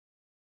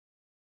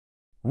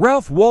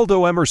Ralph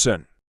Waldo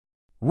Emerson.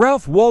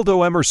 Ralph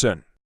Waldo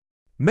Emerson.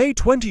 May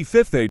 25,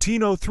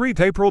 1803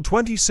 to April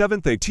 27,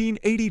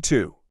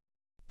 1882.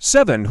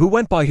 7. Who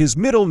went by his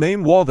middle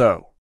name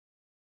Waldo.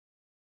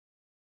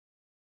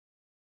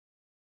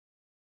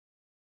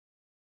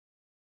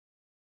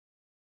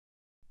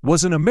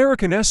 Was an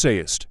American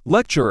essayist,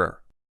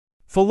 lecturer,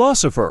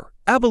 philosopher,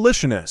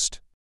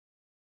 abolitionist,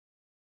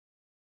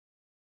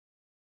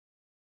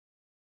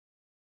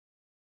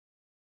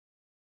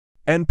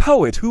 and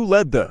poet who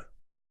led the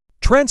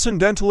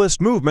Transcendentalist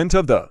movement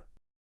of the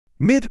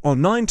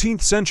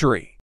mid-19th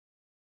century.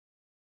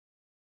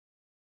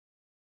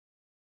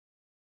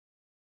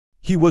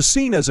 He was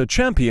seen as a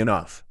champion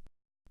of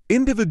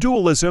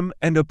individualism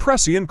and a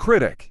prescient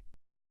critic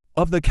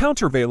of the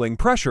countervailing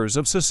pressures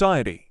of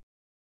society.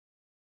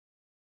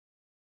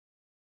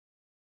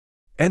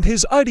 And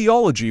his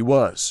ideology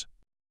was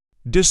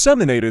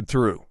disseminated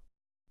through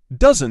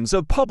dozens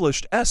of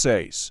published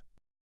essays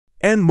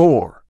and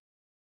more.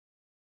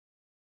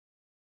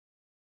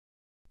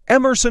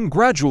 Emerson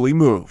gradually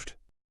moved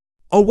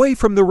away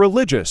from the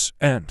religious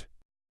and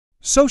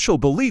social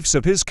beliefs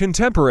of his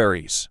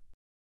contemporaries,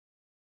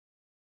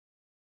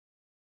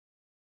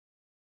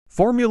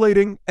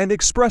 formulating and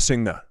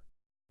expressing the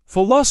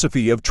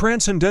philosophy of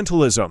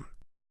transcendentalism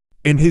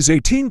in his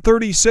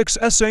 1836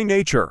 essay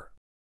Nature.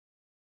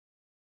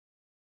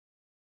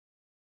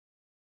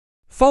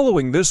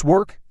 Following this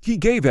work, he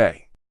gave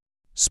a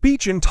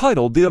speech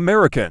entitled The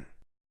American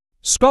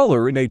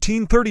Scholar in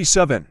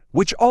 1837,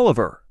 which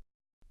Oliver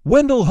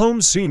Wendell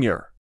Holmes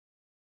Sr.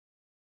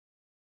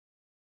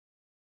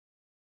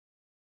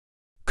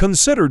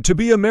 considered to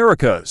be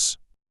America's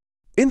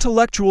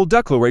intellectual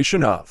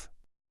declaration of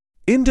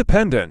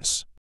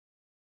independence.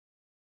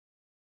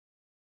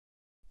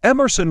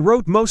 Emerson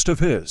wrote most of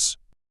his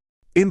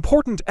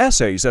important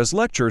essays as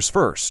lectures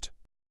first,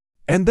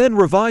 and then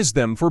revised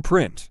them for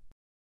print.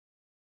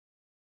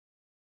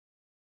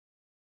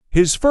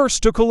 His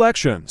first two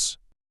collections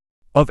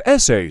of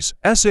essays,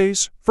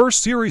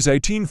 First Series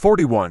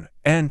 1841,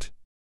 and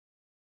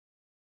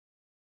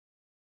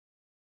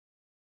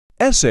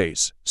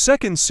Essays,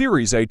 Second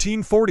Series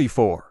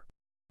 1844,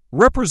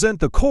 represent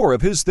the core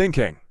of his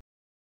thinking.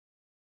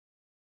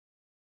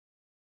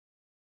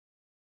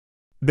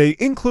 They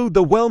include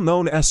the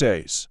well-known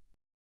essays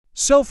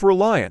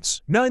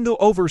Self-Reliance, Nine the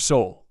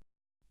Oversoul,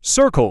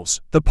 Circles,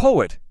 The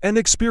Poet, and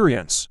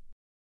Experience.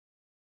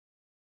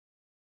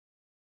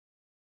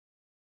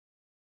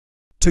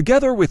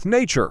 Together with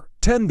Nature,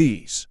 10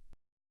 these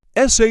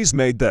essays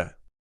made the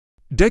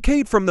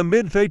decade from the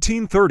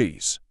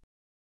mid-1830s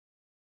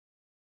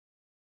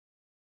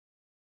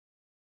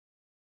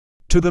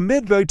to the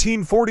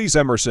mid-1840s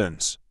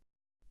Emerson's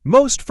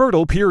most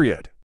fertile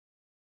period.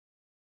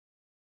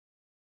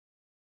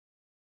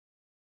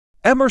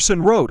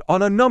 Emerson wrote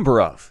on a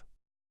number of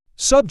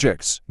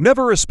subjects,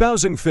 never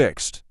espousing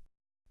fixed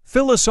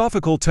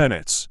philosophical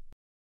tenets,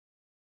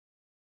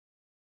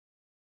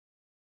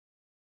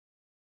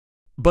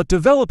 but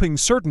developing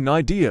certain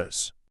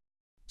ideas,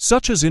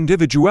 such as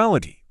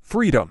individuality,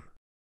 freedom,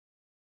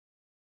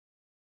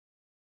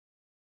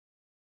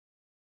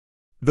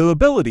 the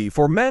ability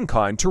for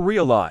mankind to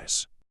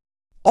realize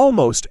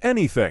almost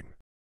anything,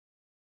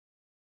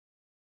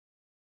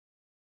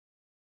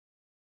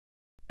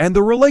 and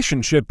the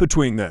relationship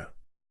between the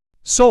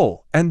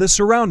soul and the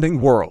surrounding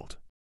world.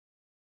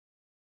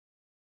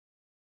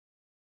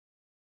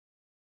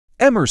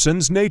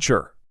 Emerson's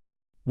nature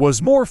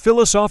was more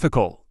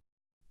philosophical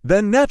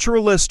than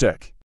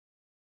naturalistic.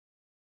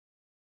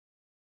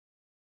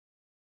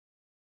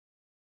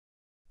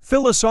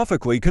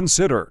 Philosophically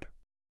considered,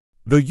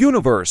 the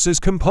universe is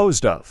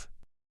composed of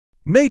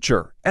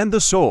nature and the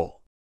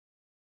soul.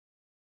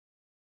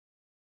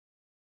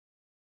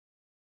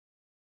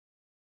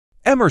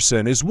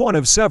 Emerson is one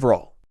of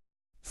several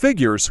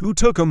figures who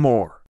took a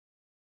more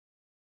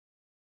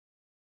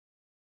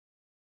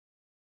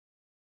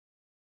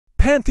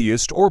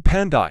pantheist or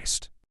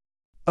pandeist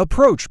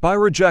approach by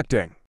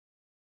rejecting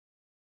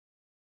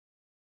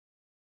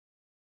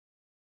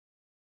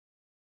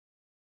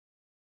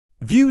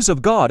views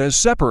of God as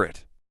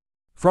separate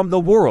from the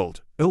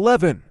world.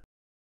 11.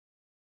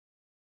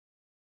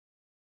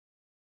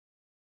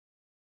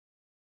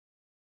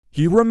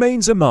 He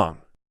remains among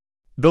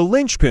the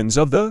linchpins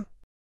of the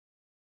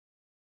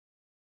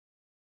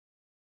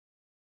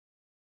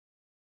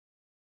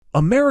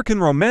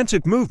American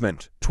Romantic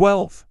Movement.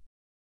 12.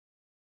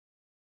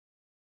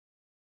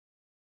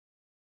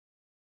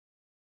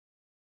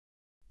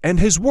 And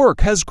his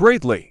work has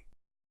greatly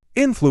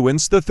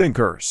influenced the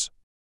thinkers,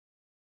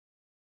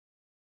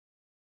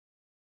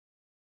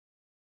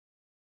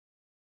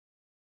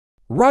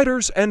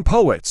 writers, and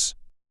poets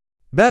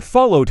that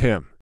followed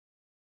him.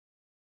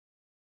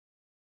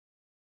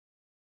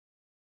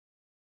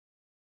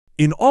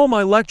 In all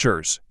my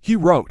lectures, he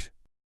wrote,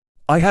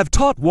 I have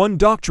taught one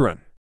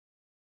doctrine,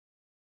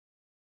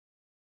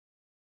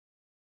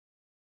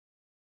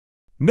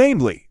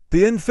 namely,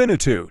 the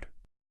infinitude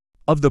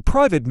of the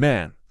private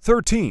man.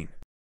 13.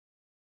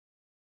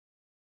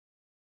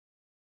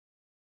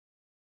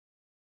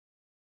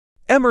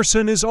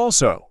 Emerson is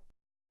also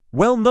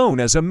well known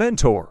as a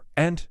mentor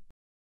and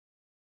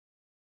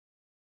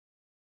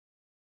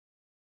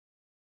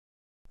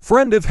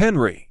friend of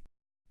Henry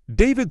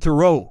David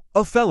Thoreau,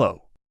 a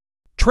fellow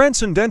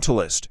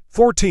transcendentalist.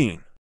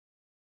 14.